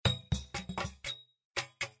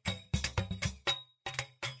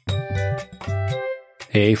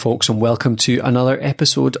Hey folks, and welcome to another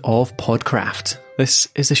episode of Podcraft. This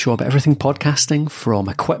is a show about everything podcasting, from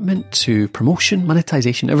equipment to promotion,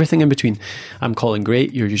 monetization, everything in between. I'm Colin Gray,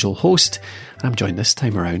 your usual host, and I'm joined this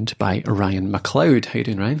time around by Ryan McLeod. How you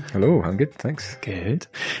doing, Ryan? Hello, I'm good, thanks. Good.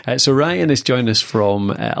 So Ryan is joining us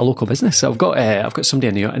from a local business. So I've got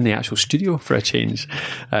somebody in the actual studio for a change,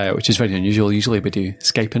 which is very unusual. Usually we do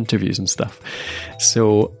Skype interviews and stuff.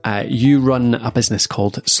 So you run a business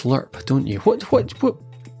called Slurp, don't you?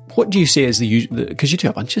 What do you say is because you do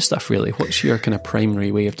a bunch of stuff really, what's your kind of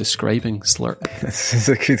primary way of describing Slurp? This is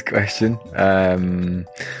a good question.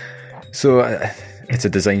 So it's a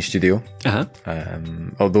design studio,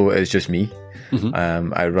 although it's just me.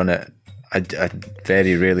 Mm-hmm. I run it. I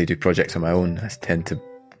very rarely do projects on my own. I tend to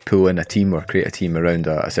pull in a team or create a team around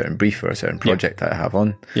a certain brief or a certain project that I have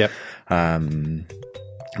on. Yep.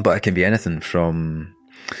 But it can be anything from...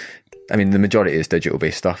 I mean, the majority is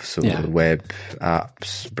digital-based stuff, so web,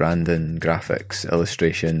 apps, branding, graphics,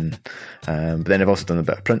 illustration. But then I've also done a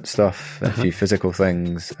bit of print stuff, a few physical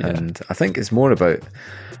things, and I think it's more about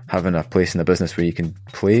having a place in the business where you can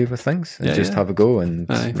play with things and just have a go and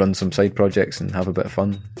run some side projects and have a bit of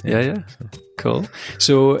fun. So. Cool.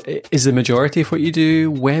 So is the majority of what you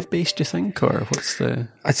do web-based, do you think, or what's the...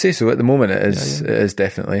 I'd say so. At the moment it is, It is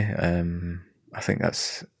definitely. I think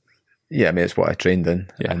that's... Yeah, I mean, it's what I trained in.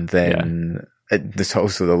 Yeah. And then there's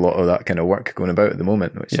also a lot of that kind of work going about at the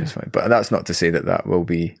moment, which is fine. But that's not to say that will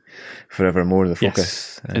be forevermore the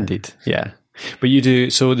focus. Yes, indeed. Yeah. But you do,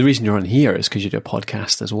 so the reason you're on here is because you do a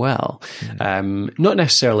podcast as well. Mm-hmm. Not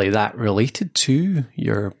necessarily that related to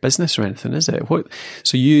your business or anything, is it?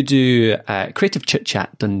 So you do Creative Chit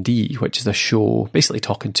Chat Dundee, which is a show basically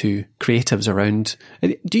talking to creatives around.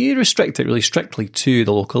 Do you restrict it really strictly to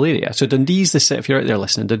the local area? So Dundee's the city, if you're out there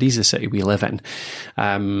listening, Dundee's the city we live in,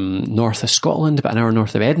 north of Scotland, about an hour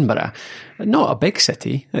north of Edinburgh. Not a big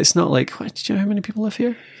city. It's not like, do you know how many people live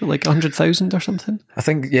here? Like 100,000 or something? I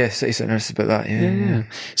think, city centre's about that, yeah.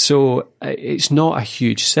 So it's not a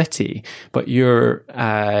huge city, but you're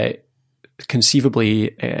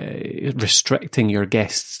conceivably restricting your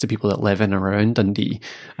guests to people that live in and around Dundee.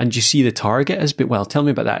 And you see the target as, well, tell me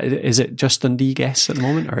about that. Is it just Dundee guests at the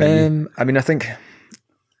moment? Or I mean, I think...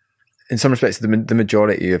 In some respects, the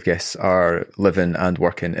majority of guests are living and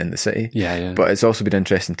working in the city. Yeah. But it's also been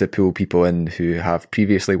interesting to pull people in who have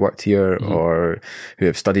previously worked here or who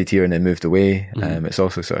have studied here and then moved away. It's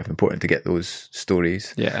also sort of important to get those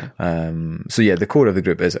stories. Yeah. So the core of the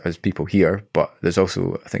group is people here, but there's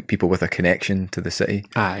also, I think, people with a connection to the city.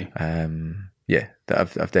 Aye.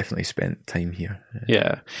 That I've definitely spent time here.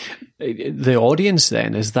 Yeah. The audience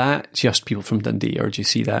then, is that just people from Dundee, or do you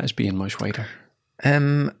see that as being much wider?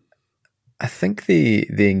 I think the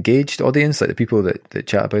engaged audience, like the people that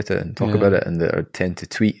chat about it and talk about it and that tend to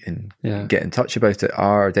tweet and get in touch about it,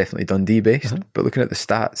 are definitely Dundee based. But looking at the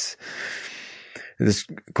stats, there's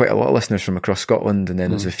quite a lot of listeners from across Scotland, and then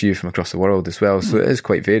there's a few from across the world as well. So it is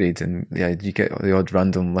quite varied, and you get the odd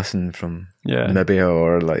random listen from Namibia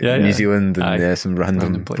or New Zealand and some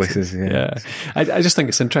random places. I just think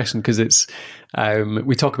it's interesting because it's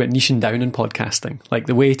we talk about niching down in podcasting. Like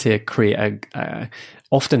the way to create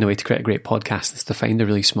often the way to create a great podcast is to find a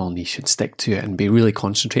really small niche and stick to it and be really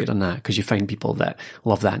concentrated on that, because you find people that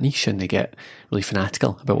love that niche and they get really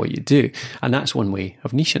fanatical about what you do. And that's one way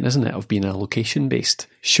of niching, isn't it? Of being a location-based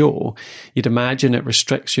show. You'd imagine it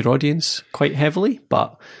restricts your audience quite heavily,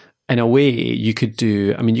 but in a way you could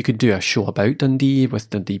do a show about Dundee with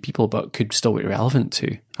Dundee people, but could still be relevant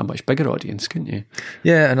to a much bigger audience, couldn't you?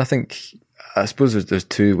 Yeah, and I suppose there's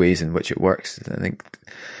two ways in which it works. I think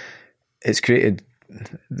it's created...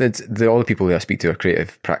 all the people who I speak to are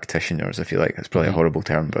creative practitioners, if you like. That's probably a horrible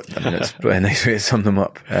term, but I mean, it's probably a nice way to sum them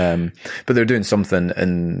up. But they're doing something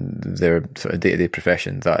in their sort of day-to-day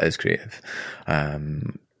profession that is creative.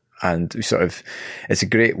 And it's a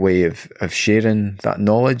great way of sharing that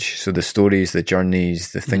knowledge. So the stories, the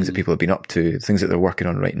journeys, the things that people have been up to, things that they're working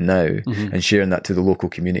on right now, and sharing that to the local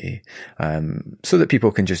community, so that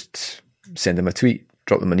people can just send them a tweet,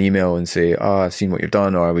 drop them an email and say, I've seen what you've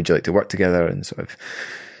done, or would you like to work together, and sort of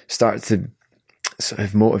start to sort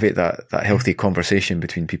of motivate that healthy conversation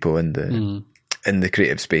between people in the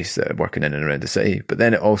creative space that are working in and around the city. But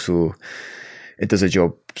then it does a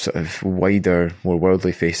job sort of wider, more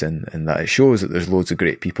worldly facing, in that it shows that there's loads of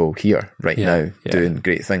great people here right now doing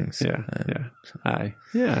great things. Aye.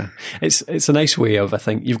 Yeah. It's a nice way of, I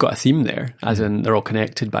think, you've got a theme there, as in they're all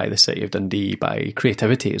connected by the city of Dundee, by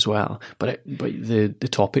creativity as well. But the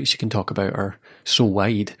topics you can talk about are so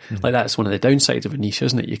wide. Like, that's one of the downsides of a niche,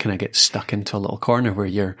 isn't it? You kind of get stuck into a little corner where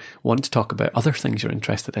you want to talk about other things you're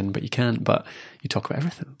interested in, but you can't, but you talk about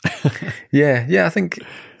everything. Yeah, I think,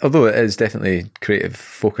 although it is definitely creative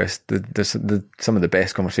focused, there's some of the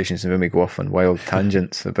best conversations when we go off on wild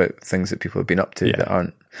tangents about things that people have been up to that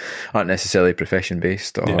aren't necessarily profession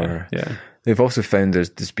based, or they've also found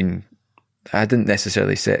there's been, I didn't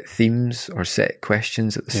necessarily set themes or set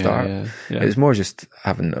questions at the start. It was more just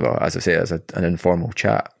having, well, as I say, as an informal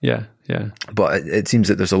chat. But it seems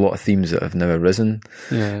that there's a lot of themes that have now arisen.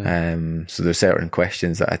 So there's certain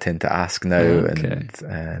questions that I tend to ask now. And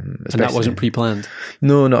that wasn't pre-planned?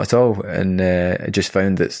 No, not at all. And I just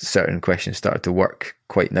found that certain questions started to work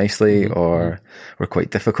quite nicely or were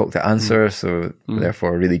quite difficult to answer. So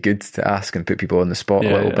therefore really good to ask and put people on the spot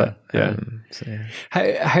a little bit.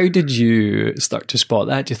 How did you start to spot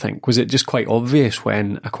that, do you think? Was it just quite obvious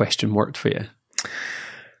when a question worked for you?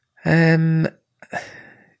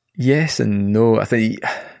 Yes and no. I think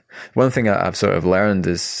one thing I've sort of learned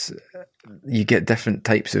is you get different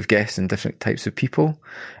types of guests and different types of people,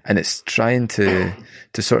 and it's trying to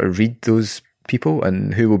sort of read those people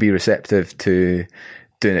and who will be receptive to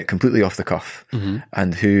doing it completely off the cuff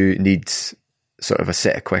and who needs sort of a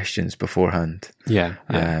set of questions beforehand.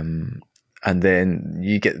 And then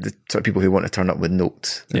you get the sort of people who want to turn up with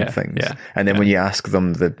notes and things. And then when you ask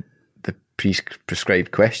them the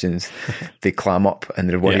prescribed questions, they clam up and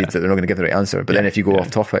they're worried that they're not going to give the right answer. But then if you go off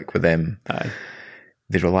topic with them,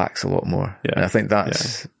 they relax a lot more. And I think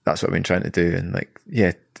that's what I've been trying to do. And like,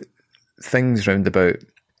 things round about,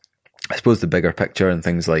 I suppose, the bigger picture and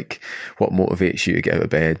things like what motivates you to get out of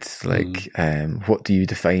bed, like what do you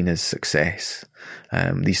define as success?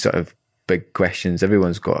 These sort of big questions.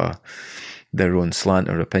 Everyone's got their own slant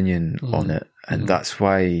or opinion on it, and that's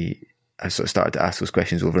why I sort of started to ask those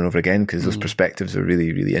questions over and over again, because those perspectives are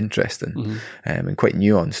really, really interesting and quite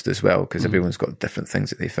nuanced as well, because everyone's got different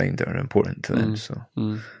things that they find that are important to them.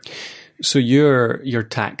 So your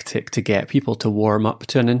tactic to get people to warm up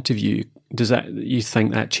to an interview, does that, you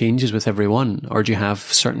think that changes with everyone, or do you have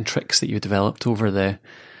certain tricks that you've developed over the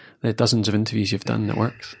dozens of interviews you've done that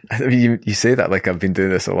works? I mean, you say that like I've been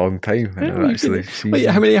doing this a long time. Wait,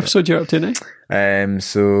 how many episodes are you up to now?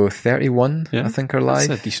 So 31, I think, are live.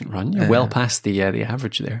 That's a decent run. You're well past the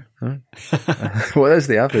average there. What is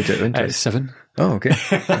the average at interest? 7. Oh, okay.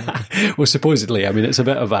 Well, supposedly, I mean, it's a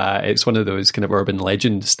bit of it's one of those kind of urban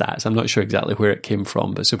legend stats. I'm not sure exactly where it came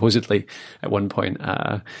from, but supposedly at one point,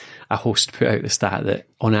 a host put out the stat that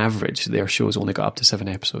on average their shows only got up to 7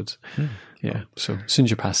 episodes. Yeah, so as soon as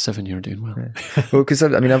you're past 7, you're doing well. Well, because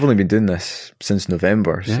I've only been doing this since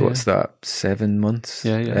November, so what's that, 7 months?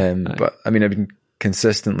 But I mean, I've been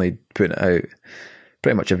consistently putting it out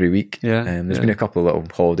pretty much every week. There's been a couple of little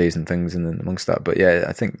holidays and things in amongst that, but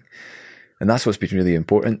I think, and that's what's been really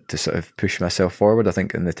important, to sort of push myself forward, I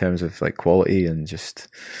think, in the terms of like quality and just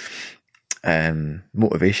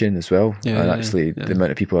motivation as well. The amount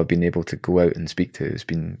of people I've been able to go out and speak to has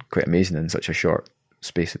been quite amazing in such a short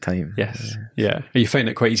space of time. Are you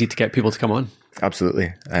finding it quite easy to get people to come on?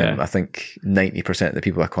 Absolutely. I think 90% of the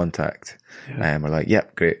people I contact are like,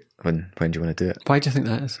 yep, great, when do you want to do it? Why do you think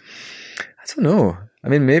that is? I don't know. I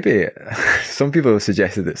mean, maybe some people have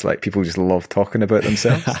suggested it's like people just love talking about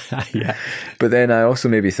themselves. But then I also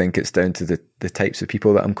maybe think it's down to the types of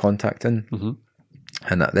people that I'm contacting,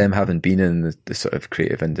 and that them having been in the sort of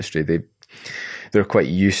creative industry, they're quite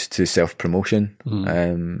used to self-promotion.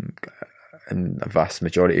 And a vast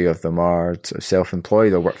majority of them are sort of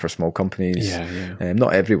self-employed or work for small companies.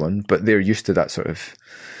 Not everyone, but they're used to that sort of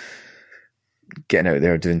getting out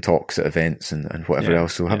there, doing talks at events and whatever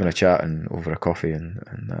else. So having a chat and over a coffee and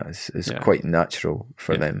that is quite natural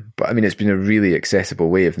for them. But I mean, it's been a really accessible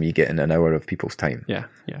way of me getting an hour of people's time.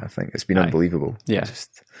 I think it's been unbelievable. Get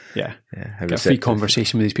a free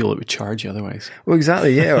conversation with these people that would charge you otherwise. Well,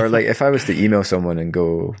 exactly. Or like if I was to email someone and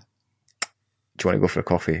go, do you want to go for a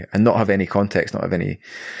coffee, and not have any context, not have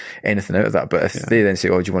anything out of that, but if they then say,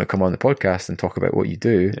 oh, do you want to come on the podcast and talk about what you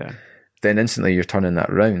do, then instantly you're turning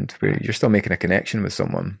that round, where you're still making a connection with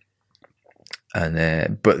someone,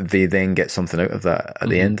 and but they then get something out of that at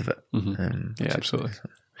the end of it. Absolutely.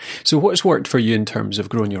 So what's worked for you in terms of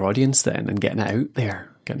growing your audience then and getting it out there,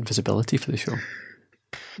 getting visibility for the show?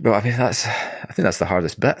 Well, I mean, I think that's the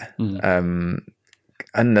hardest bit.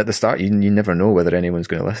 and at the start, you never know whether anyone's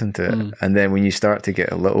going to listen to it. And then when you start to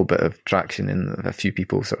get a little bit of traction and a few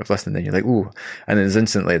people sort of listening, then you're like, oh, and it's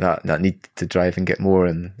instantly that need to drive and get more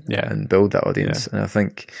and build that audience. And I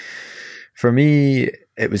think for me,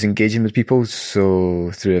 it was engaging with people.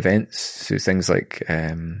 So through events, so things like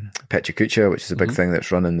Pecha Kucha, which is a big thing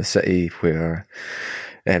that's run in the city, where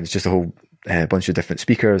it's just a whole bunch of different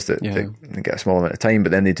speakers that get a small amount of time,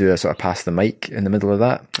 but then they do a sort of pass the mic in the middle of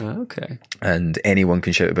that. Okay. And anyone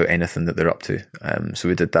can shout about anything that they're up to. So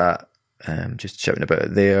we did that, just shouting about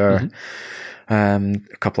it there.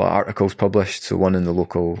 A couple of articles published, so one in the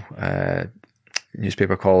local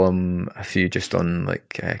newspaper column, a few just on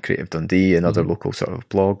like Creative Dundee and other local sort of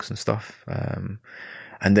blogs and stuff.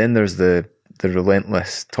 And then there's the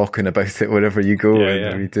relentless talking about it wherever you go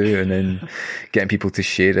and we do, and then getting people to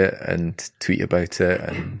share it and tweet about it,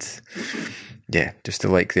 and just to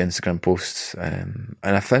like the Instagram posts. And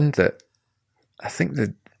I found that I think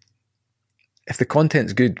that if the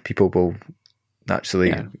content's good, people will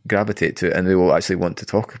naturally gravitate to it, and they will actually want to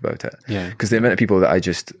talk about it. Because the amount of people that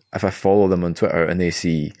if I follow them on Twitter and they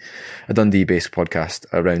see a Dundee-based podcast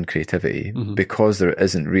around creativity, because there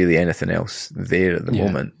isn't really anything else there at the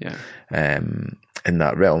moment in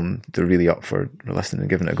that realm, they're really up for listening and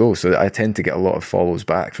giving it a go. So I tend to get a lot of follows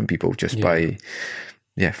back from people just by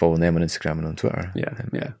following them on Instagram and on Twitter.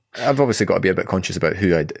 I've obviously got to be a bit conscious about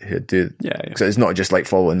who I do, because it's not just like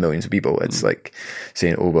following millions of people. It's like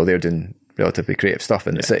saying, oh well, they're doing relatively creative stuff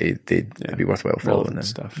in the city, it'd be worthwhile following them.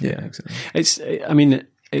 Stuff. Exactly.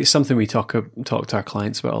 It's something we talk to our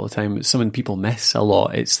clients about all the time. It's something people miss a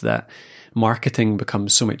lot. It's that marketing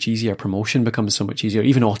becomes so much easier, promotion becomes so much easier,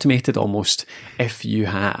 even automated almost, if you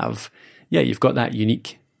have, you've got that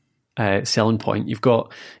unique selling point. You've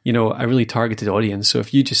got, a really targeted audience. So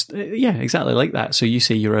if you just, exactly like that. So you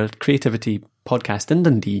say you're a creativity podcast in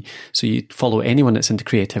Dundee, so you follow anyone that's into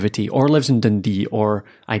creativity or lives in Dundee, or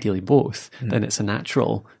ideally both, then it's a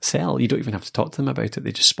natural sell. You don't even have to talk to them about it.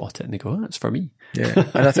 They just spot it and they go, oh, that's for me.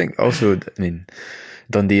 And I think also,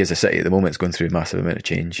 Dundee as a city at the moment is going through a massive amount of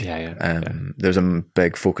change. There's a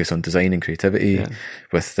big focus on design and creativity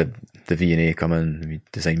with the V&A coming,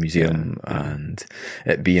 Design Museum, and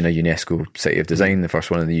it being a UNESCO City of Design, the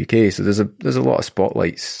first one in the UK. So there's a lot of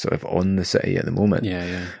spotlights sort of on the city at the moment.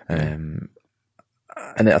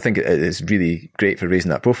 And I think it is really great for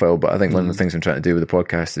raising that profile. But I think one of the things I'm trying to do with the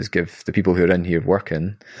podcast is give the people who are in here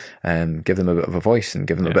working, give them a bit of a voice and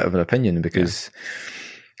give them a bit of an opinion, because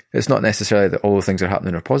it's not necessarily that all the things are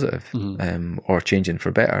happening are positive, or changing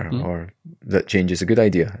for better, or that change is a good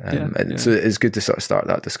idea. So it's good to sort of start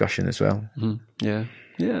that discussion as well.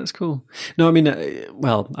 Yeah, that's cool. No,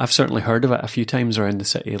 I've certainly heard of it a few times around the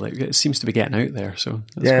city. Like, it seems to be getting out there. So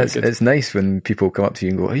it's nice when people come up to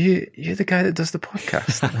you and go, "Are you the guy that does the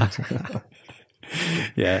podcast?"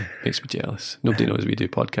 Yeah, makes me jealous. Nobody knows we do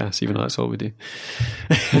podcasts, even though that's all we do.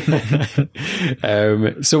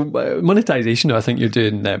 So monetization, I think you're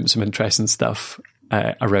doing some interesting stuff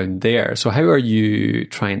around there. So how are you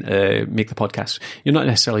trying to make the podcast? You're not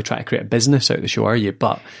necessarily trying to create a business out of the show, are you?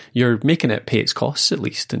 But you're making it pay its costs, at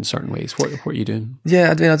least in certain ways. What are you doing?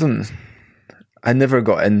 Yeah, I never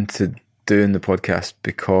got into doing the podcast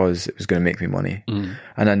because it was going to make me money.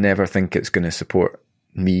 And I never think it's going to support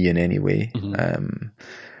me in any way.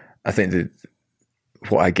 I think that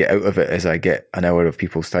what I get out of it is I get an hour of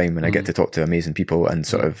people's time, and I get to talk to amazing people, and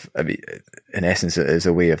sort of, in essence, it is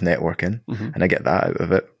a way of networking, and I get that out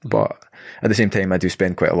of it. But at the same time, I do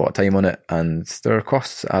spend quite a lot of time on it, and there are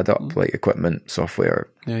costs that add up, like equipment, software,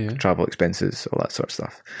 travel expenses, all that sort of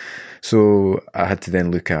stuff. So I had to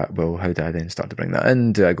then look at, well, how do I then start to bring that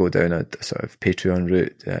in? Do I go down a sort of Patreon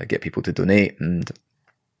route, get people to donate? And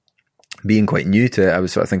being quite new to it, I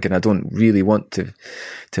was sort of thinking, I don't really want to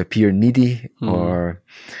appear needy or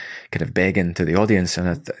kind of begging to the audience.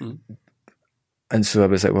 And so I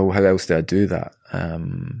was like, well, how else do I do that?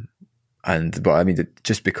 But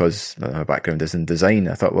just because my background is in design,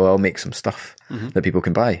 I thought, well, I'll make some stuff that people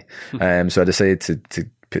can buy. So I decided to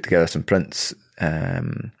put together some prints,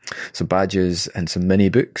 some badges and some mini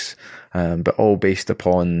books, but all based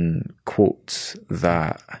upon quotes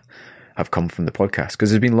that have come from the podcast,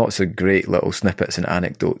 because there's been lots of great little snippets and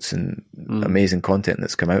anecdotes and amazing content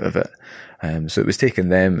that's come out of it. So it was taking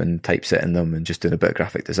them and typesetting them and just doing a bit of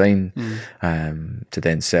graphic design to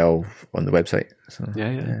then sell on the website. So,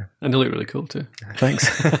 yeah. And they look really cool too.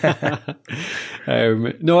 Thanks.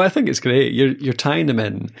 No, I think it's great. You're tying them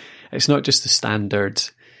in. It's not just the standard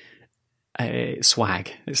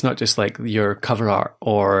swag. It's not just like your cover art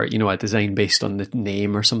or, a design based on the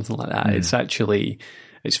name or something like that. It's actually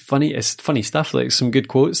It's funny stuff. Like some good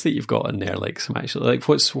quotes that you've got in there. Like some actually, like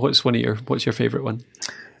what's what's your favourite one?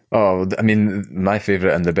 Oh, I mean, my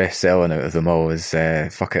favourite and the best selling out of them all is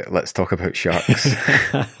 "Fuck it, let's talk about sharks,"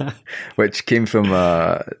 which came from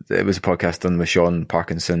it was a podcast done with Sean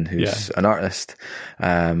Parkinson, who's an artist,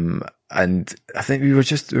 and I think we were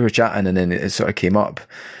chatting, and then it sort of came up,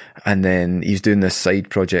 and then he's doing this side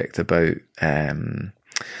project about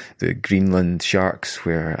the Greenland sharks,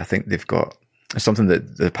 where I think they've got something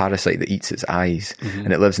that the parasite that eats its eyes,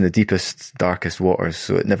 and it lives in the deepest, darkest waters,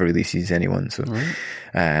 so it never really sees anyone. So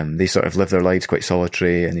they sort of live their lives quite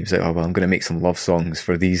solitary, and he was like, oh well, I'm going to make some love songs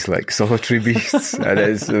for these like solitary beasts.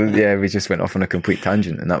 So we just went off on a complete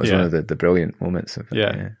tangent, and that was one of the brilliant moments of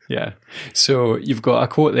it. So you've got a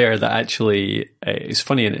quote there that actually is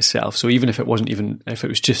funny in itself. So even if it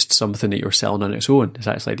was just something that you're selling on its own, it's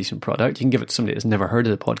actually a decent product. You can give it to somebody that's never heard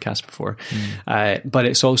of the podcast before. But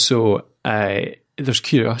it's also there's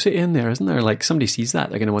curiosity in there, isn't there? Like somebody sees that,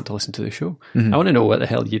 they're going to want to listen to the show. I want to know what the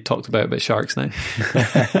hell you talked about sharks now.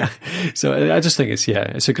 So I just think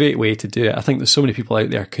it's a great way to do it. I think there's so many people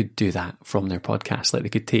out there could do that from their podcast. Like they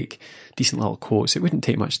could take decent little quotes. It wouldn't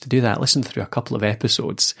take much to do that. Listen through a couple of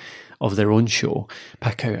episodes of their own show,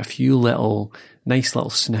 pick out a few nice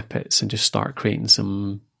little snippets, and just start creating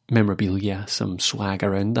some memorabilia, some swag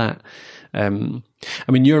around that. I mean,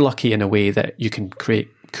 you're lucky in a way that you can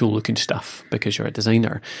create cool looking stuff because you're a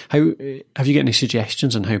designer. How have you got any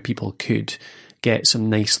suggestions on how people could get some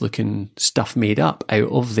nice looking stuff made up out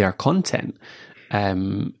of their content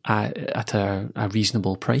at a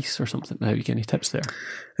reasonable price or something? Have you got any tips there?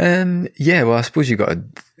 Well, I suppose you got to.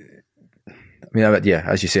 I mean,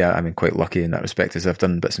 as you say, I'm quite lucky in that respect, as I've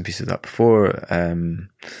done bits and pieces of that before.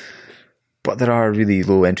 But there are really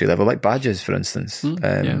low entry level, like badges, for instance.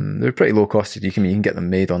 They're pretty low cost. You can get them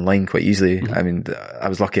made online quite easily. I mean, I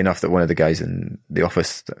was lucky enough that one of the guys in the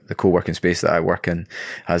office, the co-working space that I work in,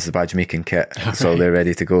 has the badge making kit. So they're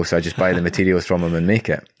ready to go. So I just buy the materials from them and make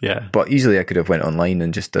it. But easily I could have went online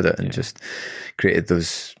and just did it and just create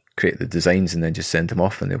the designs and then just send them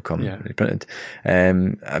off and they'll come reprinted. I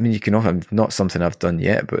mean, you can often, not something I've done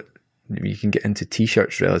yet, but you can get into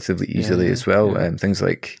t-shirts relatively easily as well. Things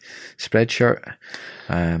like Spreadshirt.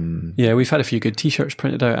 We've had a few good t-shirts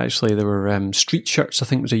printed out actually. There were Street Shirts, I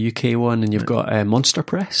think was a UK one, and you've got Monster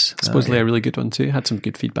Press, supposedly a really good one too. Had some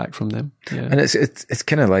good feedback from them. And it's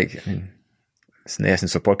kind of like, I mean, it's in the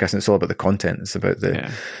essence of podcasting, it's all about the content. It's about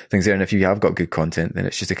the things there. And if you have got good content, then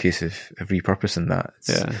it's just a case of repurposing that.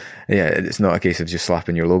 It's not a case of just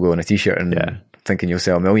slapping your logo on a t-shirt and thinking you'll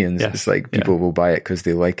sell millions. It's like people will buy it because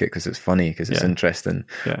they like it, because it's funny, because it's interesting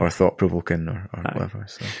or thought-provoking or whatever.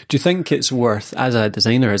 So. Do you think it's worth, as a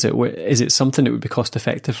designer, is it something that would be cost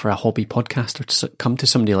effective for a hobby podcaster to come to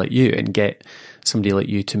somebody like you and get somebody like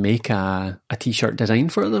you to make a t-shirt design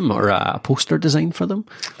for them or a poster design for them?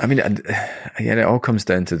 I mean, again, it all comes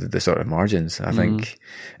down to the sort of margins. I think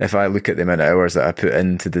if I look at the amount of hours that I put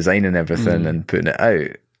into designing everything and putting it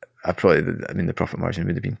out, the profit margin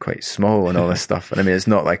would have been quite small and all this stuff. And I mean, it's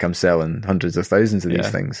not like I'm selling hundreds of thousands of these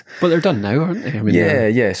things. But they're done now, aren't they? I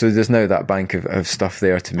mean, So there's now that bank of stuff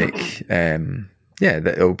there to make, that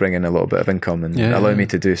it'll bring in a little bit of income and allow me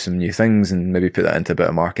to do some new things and maybe put that into a bit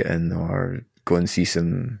of marketing or go and see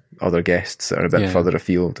some other guests that are a bit further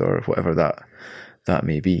afield or whatever that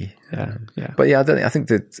may be. But I think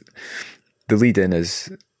that the lead in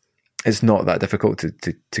is, it's not that difficult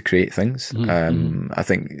to create things. I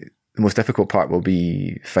think the most difficult part will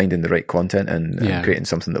be finding the right content and creating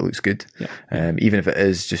something that looks good. Even if it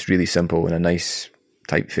is just really simple and a nice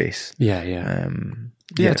typeface.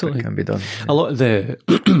 Totally. It can be done. A lot of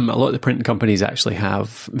the printing companies actually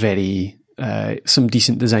have very some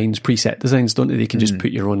decent designs, preset designs, don't they? They can just put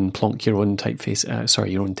your own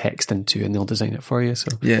typeface, your own text into, and they'll design it for you. So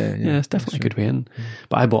it's definitely a good way in.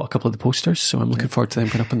 But I bought a couple of the posters, so I'm looking forward to them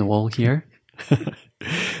going up on the wall here.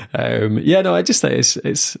 I just think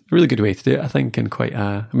it's a really good way to do it, I think, and quite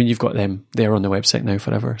you've got them there on the website now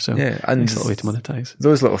forever, so and it's a little way to monetize.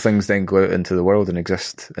 Those little things then go out into the world and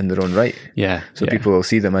exist in their own right. So people will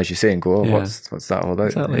see them, as you say, and go, what's that all about?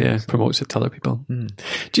 Exactly, promotes it to other people.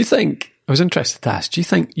 Do you think, I was interested to ask, do you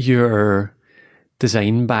think your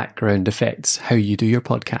design background affects how you do your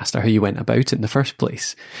podcast or how you went about it in the first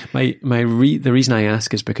place? The reason I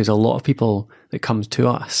ask is because a lot of people that come to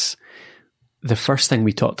us, the first thing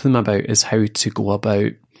we talk to them about is how to go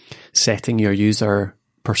about setting your user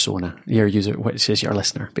persona, your user, which is your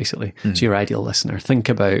listener, basically. So your ideal listener. Think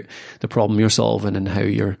about the problem you're solving and how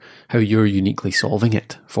you're uniquely solving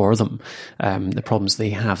it for them. The problems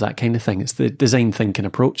they have, that kind of thing. It's the design thinking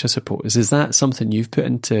approach, I suppose. Is that something you've put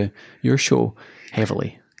into your show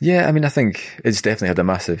heavily? Yeah, I mean, I think it's definitely had a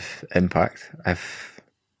massive impact. I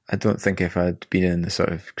don't think if I'd been in the sort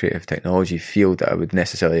of creative technology field that I would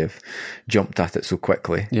necessarily have jumped at it so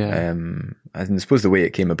quickly. Yeah. I suppose the way it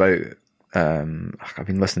came about, I've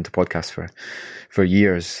been listening to podcasts for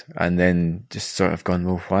years, and then just sort of gone,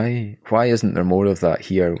 well, why isn't there more of that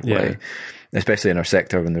here? Yeah. Why, especially in our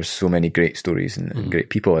sector when there's so many great stories and great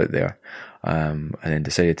people out there, and then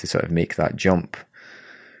decided to sort of make that jump.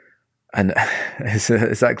 And it's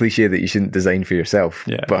that cliche that you shouldn't design for yourself,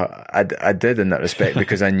 but I did in that respect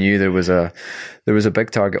because I knew there was a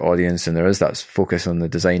big target audience, and there is that focus on the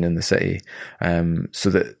design in the city, so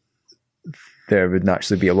that there would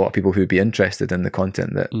naturally be a lot of people who would be interested in the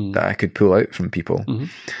content that I could pull out from people.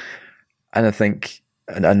 And I think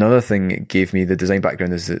another thing it gave me, the design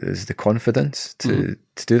background, is the confidence to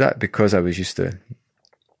do that, because I was used to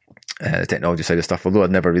the technology side of stuff. Although I'd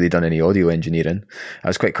never really done any audio engineering, I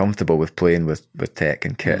was quite comfortable with playing with tech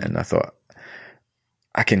and kit, and I thought,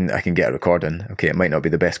 I can get a recording. Okay, it might not be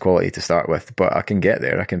the best quality to start with, but I can get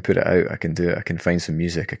there. I can put it out. I can do it. I can find some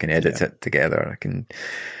music. I can edit it together.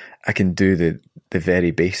 I can do the very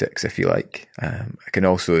basics, if you like. I can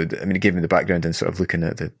also, I mean, it gave me the background in sort of looking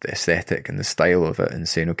at the aesthetic and the style of it and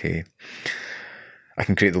saying, okay, I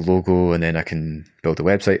can create the logo, and then I can build a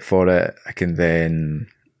website for it. I can then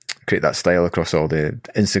create that style across all the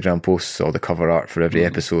Instagram posts, all the cover art for every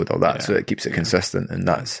episode, all that. So it keeps it consistent. And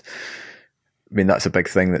that's a big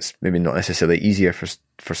thing that's maybe not necessarily easier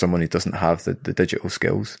for someone who doesn't have the digital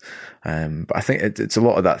skills. But I think it's a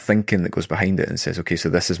lot of that thinking that goes behind it and says, okay, so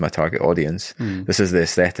this is my target audience. This is the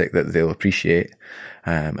aesthetic that they'll appreciate.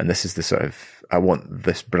 And this is the sort of, I want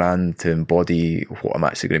this brand to embody what I'm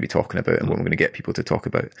actually going to be talking about and what I'm going to get people to talk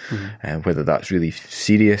about. Whether that's really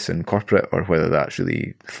serious and corporate, or whether that's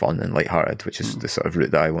really fun and lighthearted, which is the sort of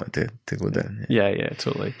route that I wanted to go down. Yeah,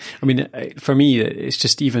 totally. I mean, for me, it's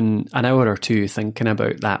just even an hour or two thinking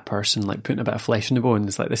about that person, like putting a bit of flesh in the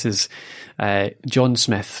bones. Like, this is John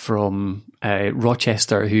Smith from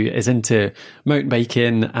Rochester, who is into mountain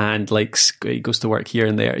biking and he goes to work here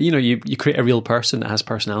and there. You know, you create a real person that has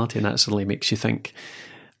personality, and that suddenly makes you think.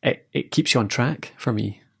 It keeps you on track for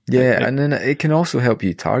me. Yeah, and then it can also help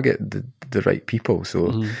you target the right people.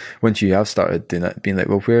 So once you have started doing that, being like,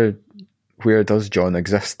 well, where does John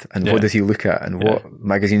exist, and what does he look at, and what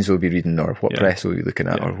magazines will he be reading, or what press will he be looking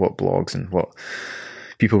at, or what blogs and what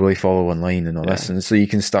people really follow online and all this. And so you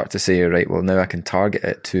can start to say, right, well, now I can target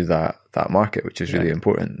it to that market, which is really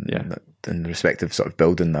important in respect of sort of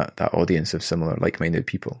building that audience of similar like-minded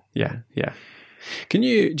people. Yeah. Do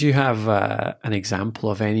you have an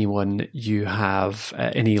example of anyone you have,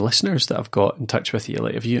 any listeners that have got in touch with you?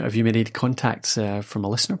 Like, have you made any contacts from a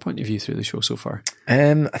listener point of view through the show so far?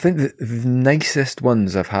 I think the nicest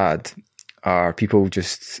ones I've had are people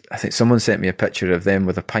I think someone sent me a picture of them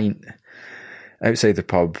with a pint outside the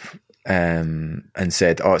pub, and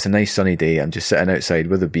said, oh, it's a nice sunny day, I'm just sitting outside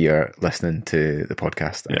with a beer listening to the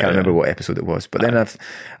podcast. I can't remember what episode it was, but then I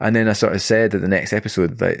sort of said at the next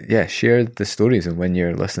episode, like, share the stories and when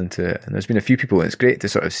you're listening to it. And there's been a few people, and it's great to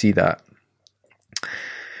sort of see it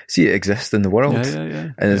exist in the world.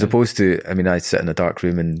 And as opposed to, I mean, I sit in a dark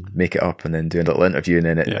room and make it up and then do a little interview, and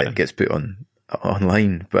then it gets put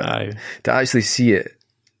online. But to actually see it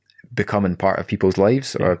becoming part of people's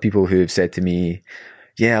lives, or people who have said to me,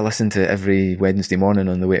 I listen to every Wednesday morning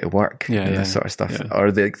on the way to work, and this sort of stuff. Or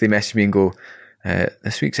they message me and go,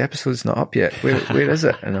 this week's episode's not up yet. Where is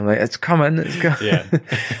it? And I'm like, it's coming.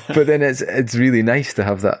 But then it's really nice to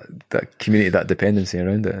have that community, that dependency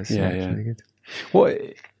around it. It's really good.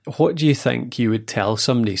 What do you think you would tell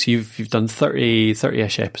somebody? So you've done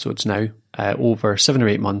 30-ish episodes now, over 7 or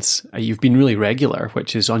 8 months. You've been really regular,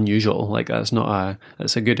 which is unusual. Like, that's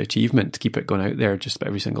a good achievement to keep it going out there just about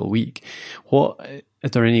every single week. Is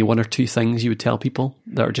there any one or two things you would tell people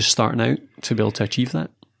that are just starting out to be able to achieve that?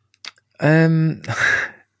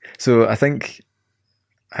 So I think,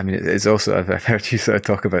 I mean, it's also, I've heard you sort of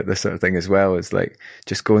talk about this sort of thing as well. It's like,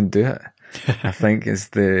 just go and do it. I think is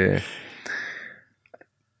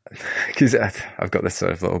because I've got this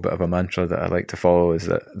sort of little bit of a mantra that I like to follow, is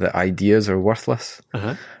that ideas are worthless.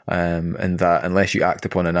 And that unless you act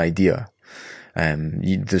upon an idea,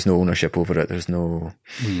 there's no ownership over it. There's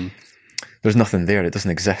nothing there. It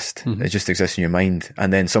doesn't exist. It just exists in your mind.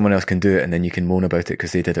 And then someone else can do it, and then you can moan about it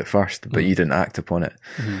because they did it first, but you didn't act upon it.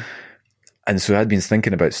 And so I'd been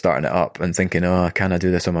thinking about starting it up and thinking, can I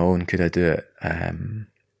do this on my own? Could I do it?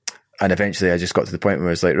 And eventually I just got to the point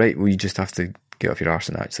where it's like, right, well, you just have to get off your arse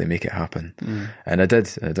and actually make it happen. And I did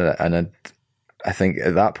it. And I think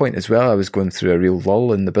at that point as well, I was going through a real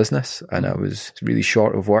lull in the business, and I was really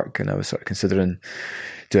short of work, and I was sort of considering,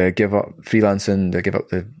 do I give up freelancing, do I give up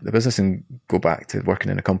the business and go back to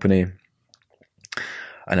working in a company?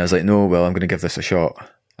 And I was like, no, well, I'm going to give this a shot.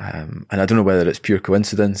 And I don't know whether it's pure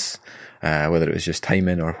coincidence, whether it was just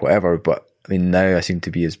timing or whatever, but I mean, now I seem to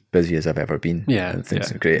be as busy as I've ever been. Yeah. And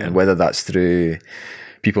things are great. And whether that's through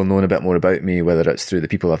people knowing a bit more about me, whether it's through the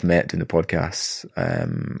people I've met doing the podcasts,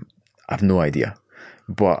 I've no idea.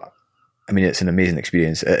 But I mean, it's an amazing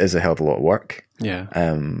experience. It is a hell of a lot of work.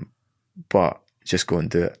 Yeah. But just go and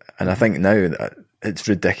do it. And I think now that it's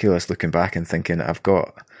ridiculous looking back and thinking I've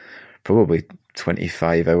got probably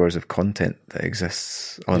 25 hours of content that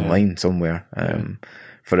exists online somewhere,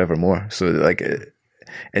 forevermore. So like,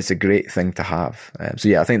 it's a great thing to have. So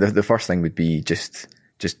yeah, I think the first thing would be just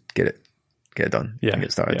get it done. Yeah. And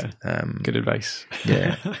get started. Yeah. Good advice.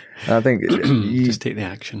 Yeah. And I think just take the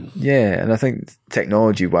action. Yeah. And I think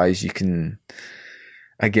technology wise, you can,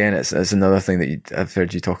 again, it's another thing that I've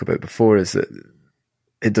heard you talk about before, is that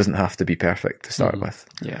it doesn't have to be perfect to start with.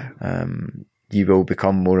 Yeah. You will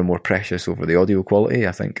become more and more precious over the audio quality.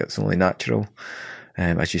 I think it's only natural,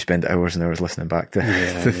 as you spend hours and hours listening back to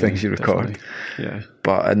the things you record. Definitely. Yeah.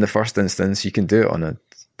 But in the first instance, you can do it on an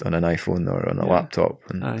iPhone or on a laptop.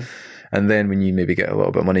 And then when you maybe get a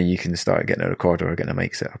little bit of money, you can start getting a recorder or getting a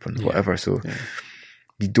mic set up and whatever. So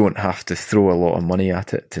you don't have to throw a lot of money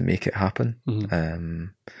at it to make it happen.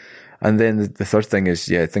 And then the third thing is,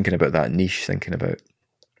 thinking about that niche,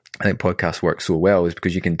 I think podcasts work so well is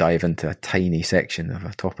because you can dive into a tiny section of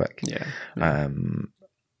a topic. Yeah.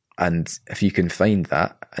 And if you can find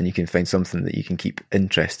that, and you can find something that you can keep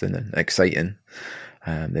interesting and exciting,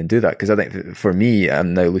 then do that. Because I think for me,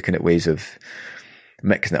 I'm now looking at ways of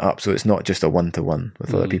mixing it up. So it's not just a one-to-one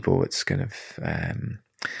with other people. It's kind of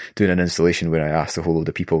doing an installation where I ask a whole load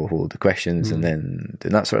of people a whole load of questions, and then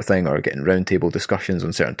doing that sort of thing, or getting roundtable discussions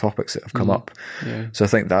on certain topics that have come up. Yeah. So I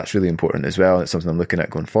think that's really important as well. It's something I'm looking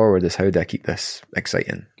at going forward, is how do I keep this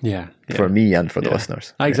exciting? Yeah. For me and for the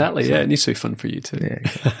listeners. Exactly. So, it needs to be fun for you too. Yeah,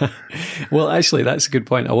 exactly. Well, actually, that's a good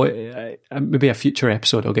point. Maybe a future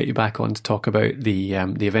episode, I'll get you back on to talk about the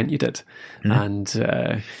event you did.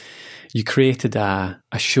 And you created a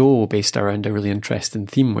show based around a really interesting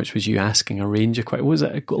theme, which was you asking a range of questions. Was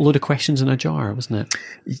it a load of questions in a jar, wasn't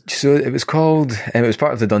it? So it was called, it was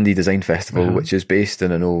part of the Dundee Design Festival, which is based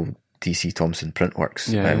in an old DC Thomson Printworks,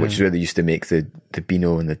 which is where they used to make the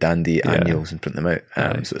Beano and the Dandy annuals and print them out.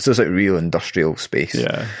 So it's like real industrial space.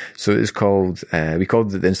 Yeah. So it was called, we called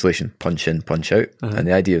the installation Punch In, Punch Out. And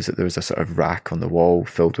the idea is that there was a sort of rack on the wall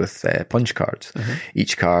filled with punch cards.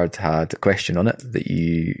 Each card had a question on it that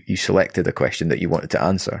you selected a question that you wanted to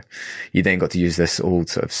answer. You then got to use this old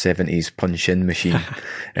sort of 70s punch in machine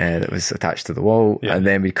that was attached to the wall. And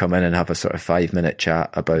then we'd come in and have a sort of 5-minute chat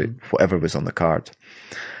about whatever was on the card.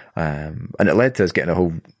 And it led to us getting a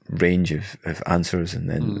whole range of answers. And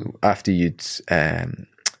then after you'd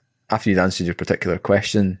answered your particular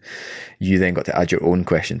question, you then got to add your own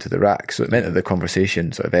question to the rack. So it meant that the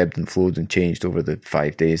conversation sort of ebbed and flowed and changed over the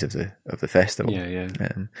 5 days of the festival.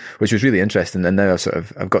 Which was really interesting. And now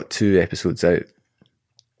I've got 2 episodes out,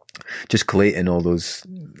 just collating all those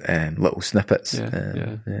little snippets.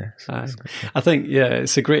 I think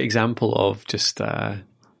it's a great example of just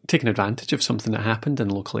taking advantage of something that happened in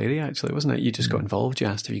the local area, actually, wasn't it? You just got involved, you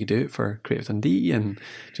asked if you could do it for Creative Dundee, and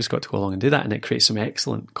just got to go along and do that, and it creates some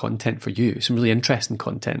excellent content for you, some really interesting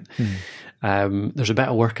content. There's a bit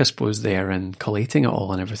of work, I suppose, there in collating it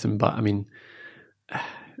all and everything, but I mean,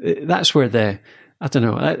 that's where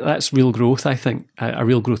that's real growth, I think, a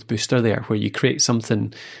real growth booster there, where you create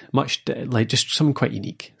something much, like just something quite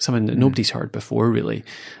unique, something that nobody's heard before, really.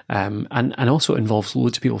 And also involves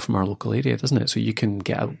loads of people from our local area, doesn't it? So you can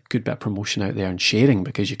get a good bit of promotion out there and sharing,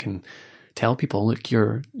 because you can tell people, look,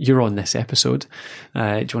 you're on this episode. Do you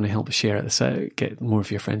want to help us share this out? Get more of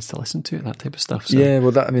your friends to listen to it, that type of stuff. So,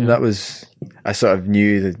 that was, I sort of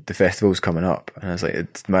knew the festival was coming up, and I was like,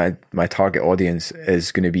 it's my target audience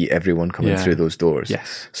is going to be everyone coming through those doors.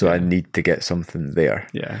 Yes. So I need to get something there.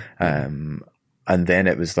 Yeah. And then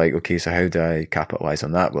it was like, okay, so how do I capitalize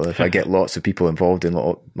on that? Well, if I get lots of people involved in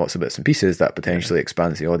lots of bits and pieces, that potentially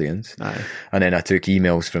expands the audience. And then I took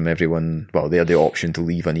emails from everyone. Well, they had the option to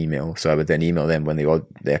leave an email, so I would then email them when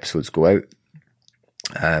the episodes go out,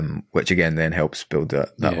 which again then helps build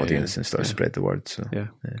that audience and start to spread the word. So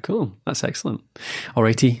Cool. That's excellent.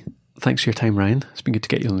 Alrighty. Thanks for your time, Ryan. It's been good to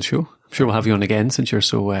get you on the show. sure we'll have you on again since you're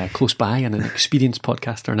so close by and an experienced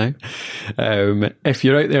podcaster now. If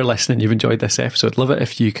you're out there listening, you've enjoyed this episode, love it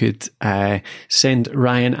if you could send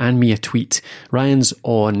Ryan and me a tweet. Ryan's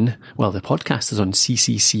on, well, the podcast is on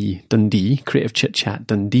CCC Dundee, Creative Chit Chat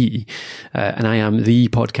Dundee, and I am the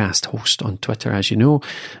podcast host on Twitter, as you know,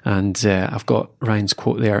 and I've got Ryan's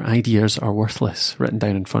quote there, ideas are worthless, written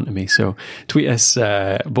down in front of me. So tweet us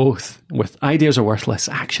both with ideas are worthless,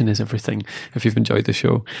 action is everything, if you've enjoyed the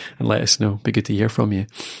show, and let us know. Be good to hear from you.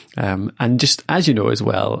 And just as you know as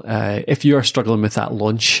well, if you are struggling with that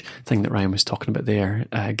launch thing that Ryan was talking about there,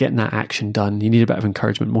 getting that action done, you need a bit of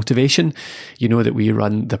encouragement, motivation, you know that we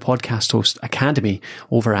run the Podcast Host Academy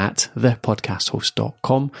over at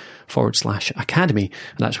thepodcasthost.com/academy.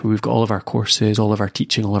 And that's where we've got all of our courses, all of our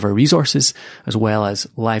teaching, all of our resources, as well as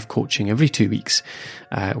live coaching every 2 weeks,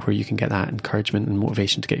 where you can get that encouragement and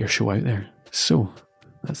motivation to get your show out there. So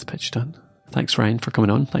that's the pitch done. Thanks, Ryan, for coming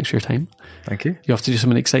on. Thanks for your time. Thank you. You have to do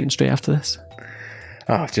something exciting straight after this?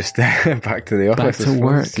 Oh, just back to the office. Back to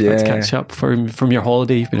work. Yeah. Let's catch up from your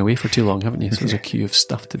holiday. You've been away for too long, haven't you? So there's a queue of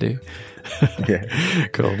stuff to do. Yeah.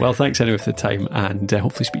 Cool. Well, thanks anyway for the time, and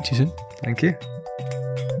hopefully speak to you soon. Thank you.